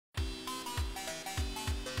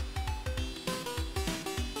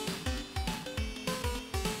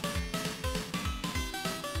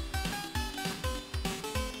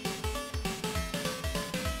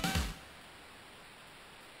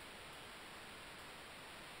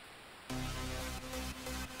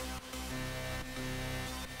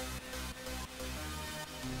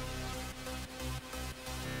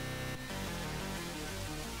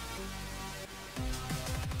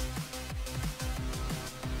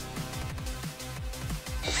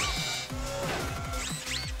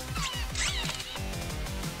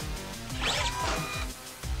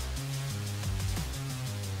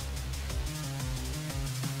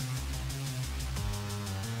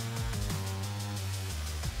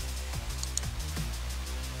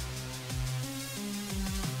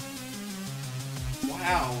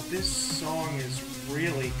Wow, this song is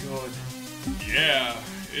really good. Yeah,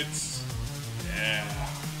 it's... yeah.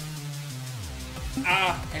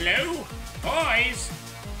 Hello? Boys?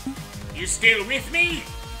 You still with me?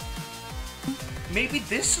 Maybe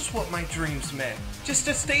this is what my dreams meant. Just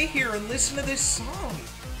to stay here and listen to this song.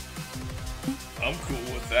 I'm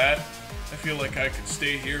cool with that. I feel like I could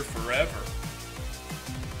stay here forever.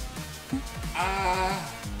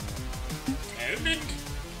 Tobin?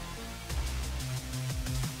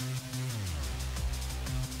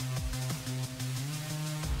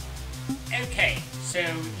 Okay, so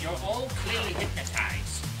you're all clearly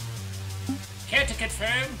hypnotized. Care to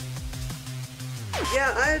confirm?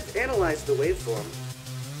 Yeah, I've analyzed the waveform.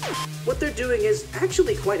 What they're doing is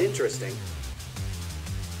actually quite interesting.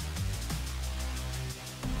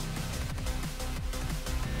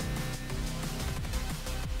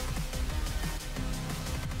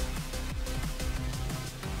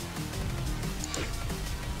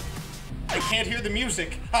 I can't hear the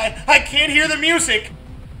music. I can't hear the music!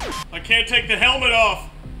 I can't take the helmet off!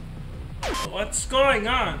 What's going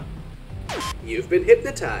on? You've been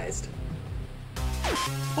hypnotized.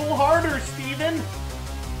 Pull harder, Steven!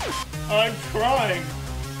 I'm trying!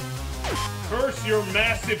 Curse your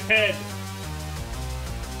massive head!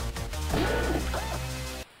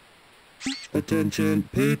 Attention,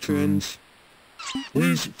 patrons.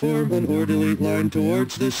 Please form an orderly line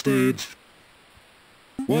towards the stage.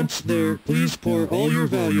 Once there, please pour all your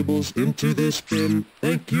valuables into this bin.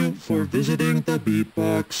 Thank you for visiting the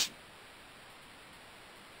beatbox.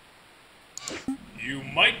 You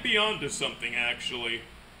might be onto something, actually.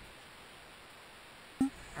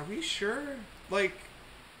 Are we sure? Like,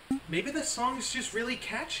 maybe the song is just really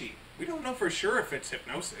catchy. We don't know for sure if it's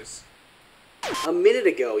hypnosis. A minute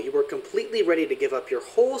ago, you were completely ready to give up your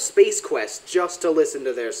whole space quest just to listen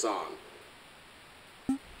to their song.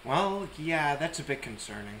 Well, yeah, that's a bit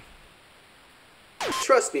concerning.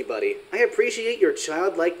 Trust me, buddy, I appreciate your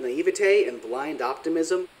childlike naivete and blind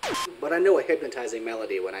optimism, but I know a hypnotizing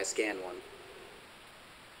melody when I scan one.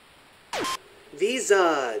 These,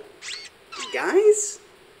 guys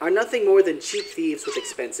are nothing more than cheap thieves with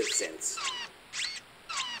expensive synths.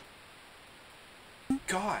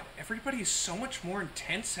 God, everybody's so much more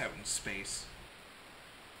intense out in space.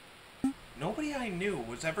 Nobody I knew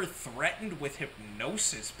was ever threatened with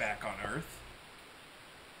hypnosis back on Earth.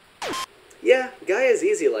 Yeah, Gaia's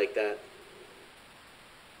easy like that.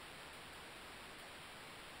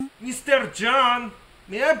 Mr. John,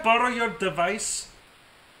 may I borrow your device?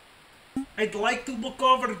 I'd like to look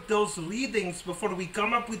over those readings before we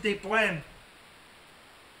come up with a plan.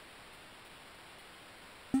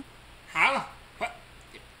 Huh? What?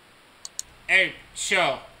 Oh,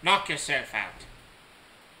 sure. Knock yourself out.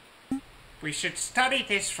 We should study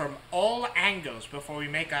this from all angles before we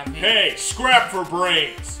make our move. Hey, scrap for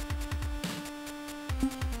brains!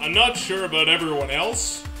 I'm not sure about everyone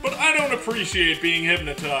else, but I don't appreciate being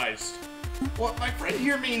hypnotized. What my friend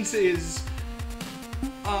here means is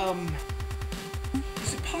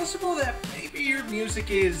it possible that maybe your music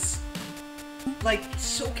is, like,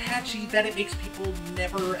 so catchy that it makes people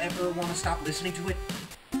never ever want to stop listening to it?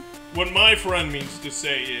 What my friend means to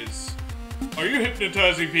say is, are you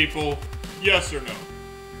hypnotizing people? Yes or no?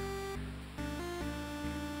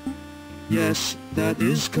 Yes, that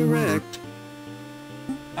is correct.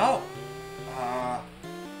 Oh,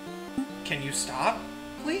 can you stop,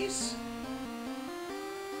 please?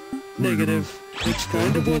 Negative. It's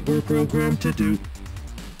kind of what we're programmed to do.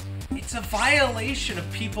 It's a violation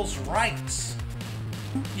of people's rights.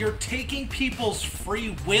 You're taking people's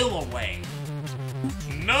free will away.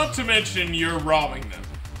 Not to mention you're robbing them.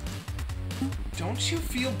 Don't you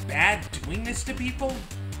feel bad doing this to people?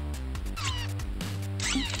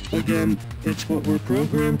 Again, it's what we're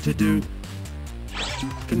programmed to do.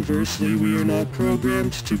 Conversely, we are not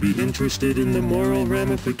programmed to be interested in the moral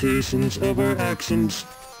ramifications of our actions.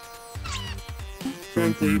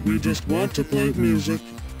 Frankly, we just want to play music.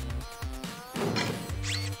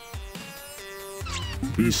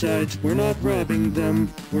 Besides, we're not robbing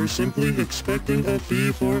them. We're simply expecting a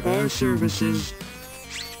fee for our services.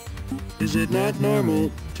 Is it not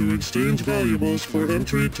normal to exchange valuables for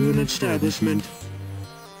entry to an establishment?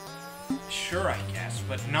 Sure, I guess,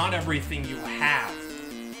 but not everything you have.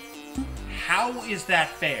 How is that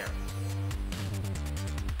fair?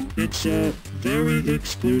 It's a very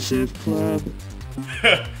exclusive club.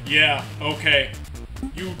 Yeah, okay.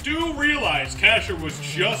 You do realize Casher was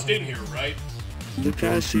just in here, right? The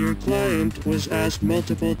cashier client was asked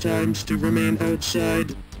multiple times to remain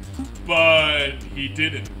outside. But he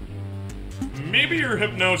didn't. Maybe your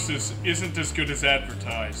hypnosis isn't as good as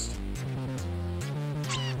advertised.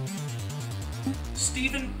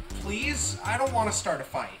 Steven, please? I don't want to start a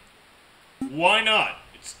fight. Why not?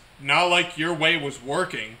 It's not like your way was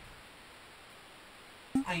working.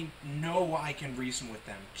 I know I can reason with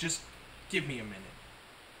them. Just give me a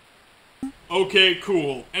minute. Okay,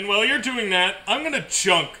 cool. And while you're doing that, I'm gonna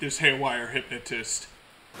chunk this haywire hypnotist.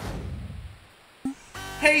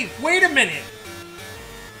 Hey, wait a minute!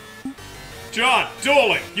 John,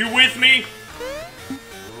 Dolan, you with me?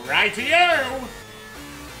 Rightio!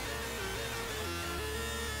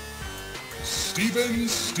 Steven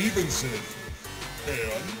Stevenson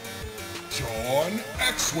and John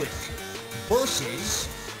Exwick versus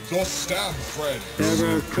the Stab Friends.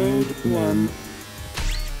 Error code 1.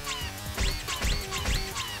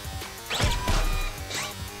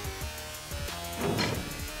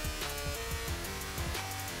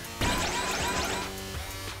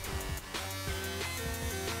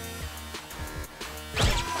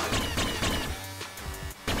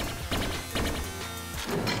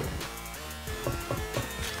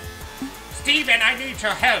 Steven, I need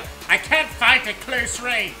your help. I can't fight at close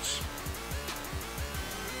range.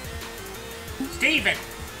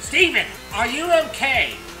 Steven, are you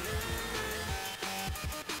okay?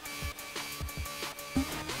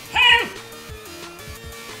 Help!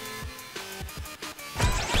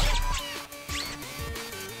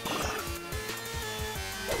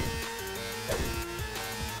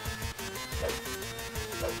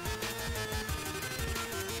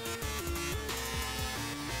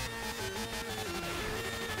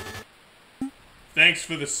 Thanks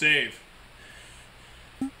for the save.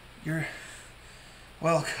 You're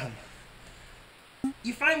welcome.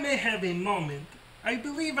 If I may have a moment, I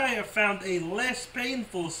believe I have found a less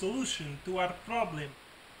painful solution to our problem.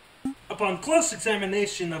 Upon close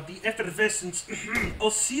examination of the effervescence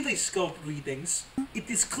oscilloscope readings, it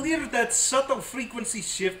is clear that subtle frequency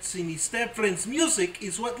shifts in the Stab Friends' music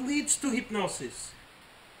is what leads to hypnosis.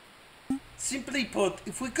 Simply put,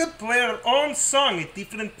 if we could play our own song at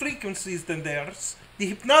different frequencies than theirs, the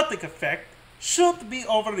hypnotic effect should be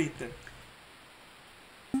overwritten.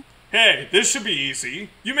 Hey, this should be easy.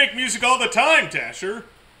 You make music all the time, Dasher.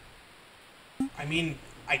 I mean,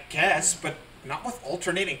 I guess, but not with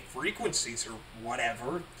alternating frequencies or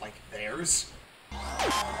whatever, like theirs.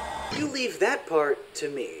 You leave that part to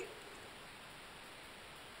me.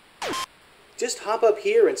 Just hop up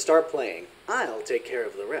here and start playing. I'll take care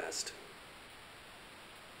of the rest.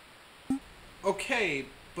 Okay,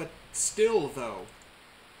 but still, though.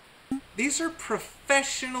 These are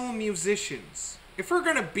professional musicians. If we're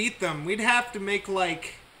gonna beat them, we'd have to make,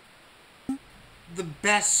 like, the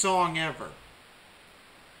best song ever.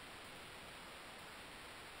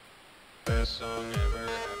 Best song ever,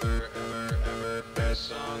 ever, ever, ever. Best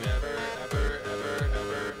song ever, ever, ever,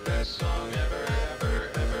 ever. Best song ever,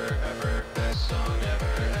 ever, ever, ever. Best song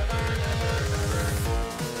ever, ever, ever, ever.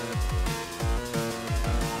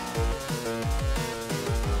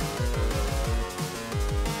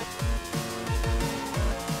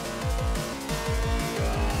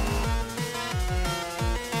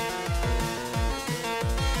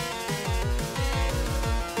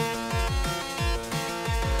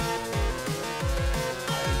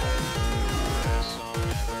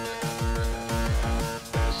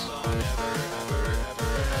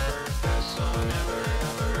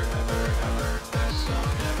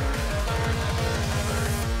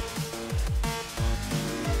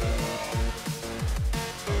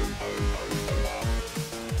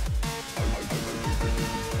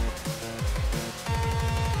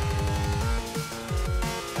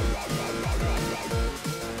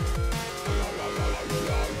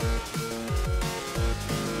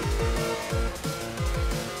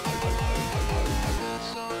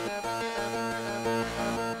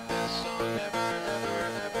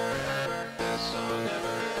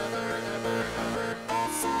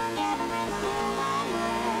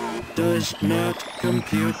 Does not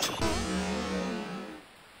compute.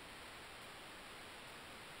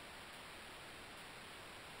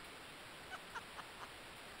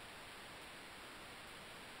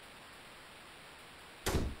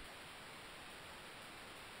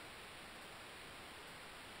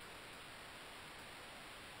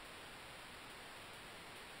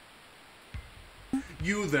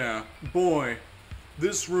 You there, boy.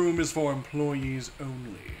 This room is for employees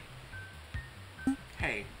only.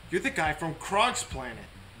 Hey, you're the guy from Krog's planet.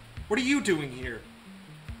 What are you doing here?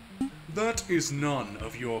 That is none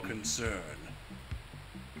of your concern.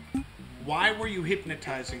 Why were you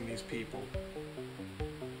hypnotizing these people?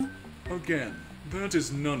 Again, that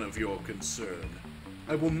is none of your concern.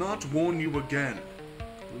 I will not warn you again.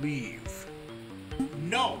 Leave.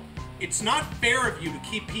 No, it's not fair of you to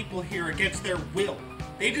keep people here against their will.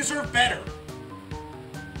 They deserve better.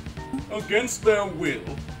 Against their will.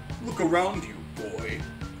 Look around you, boy.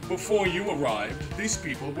 Before you arrived, these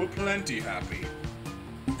people were plenty happy.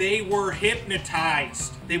 They were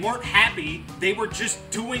hypnotized. They weren't happy. They were just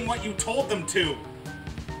doing what you told them to.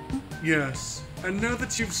 Yes, and now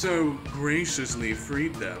that you've so graciously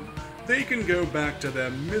freed them, they can go back to their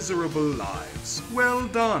miserable lives. Well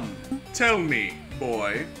done. Tell me,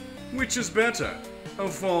 boy, which is better, a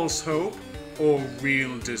false hope or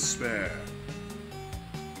real despair?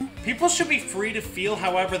 People should be free to feel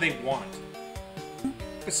however they want.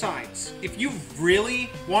 Besides, if you really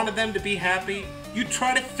wanted them to be happy, you'd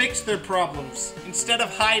try to fix their problems instead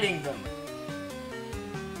of hiding them.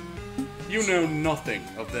 You know nothing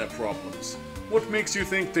of their problems. What makes you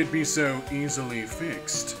think they'd be so easily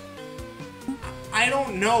fixed? I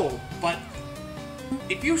don't know, but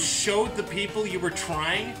if you showed the people you were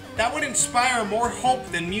trying, that would inspire more hope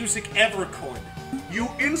than music ever could. You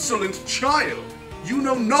insolent child! You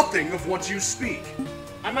know nothing of what you speak.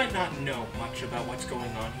 I might not know much about what's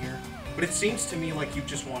going on here, but it seems to me like you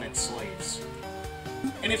just wanted slaves.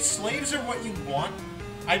 And if slaves are what you want,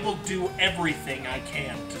 I will do everything I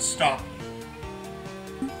can to stop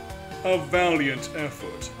you. A valiant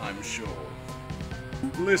effort, I'm sure.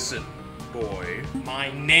 Listen, boy.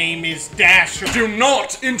 My name is Dasher. Do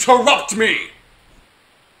not interrupt me!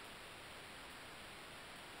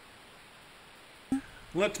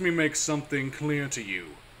 Let me make something clear to you,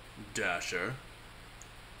 Dasher.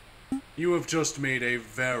 You have just made a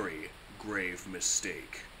very grave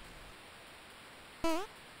mistake.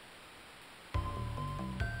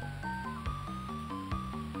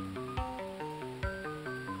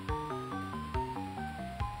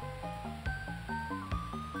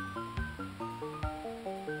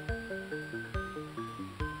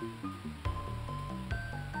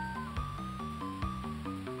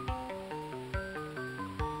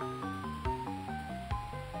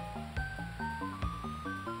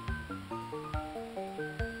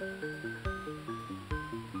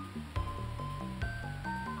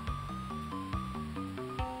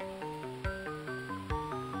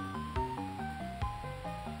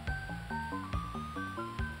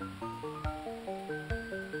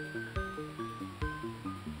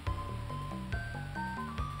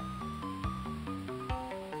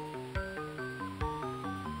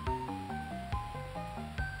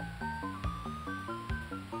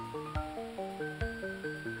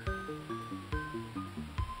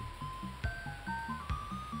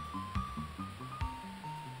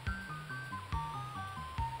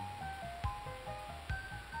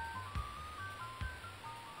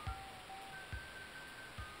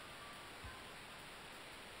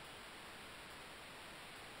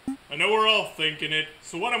 I know we're all thinking it,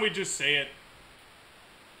 so why don't we just say it?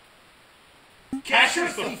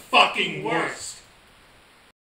 Casher's the fucking worst.